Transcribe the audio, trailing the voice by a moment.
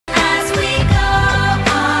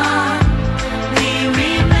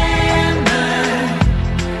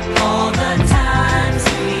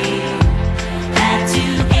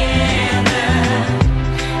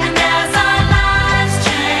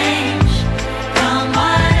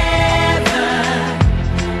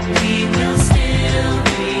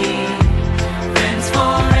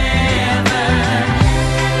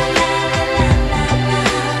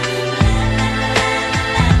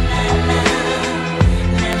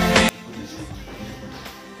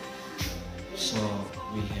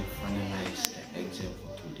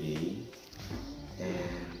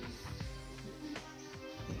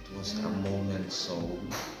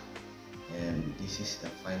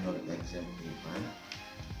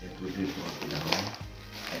put it down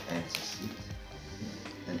at answer sheet,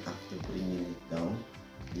 and after bringing it down,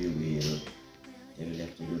 you will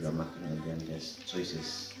have to do the marking again. There's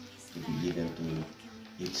choices to be given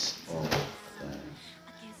to each of the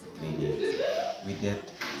lady. With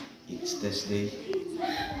that, it's Thursday,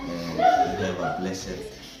 and you have a blessed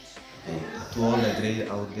day. To all the grade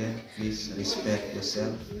out there, please respect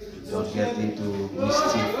yourself. Don't get into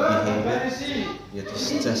mischief behavior. It is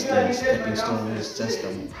just a stepping stone. It's just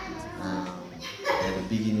at the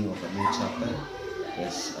beginning of a new chapter.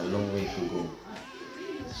 There's a long way to go.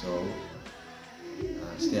 So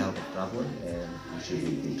stay out of trouble, and you should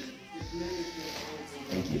be good.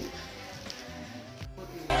 Thank you.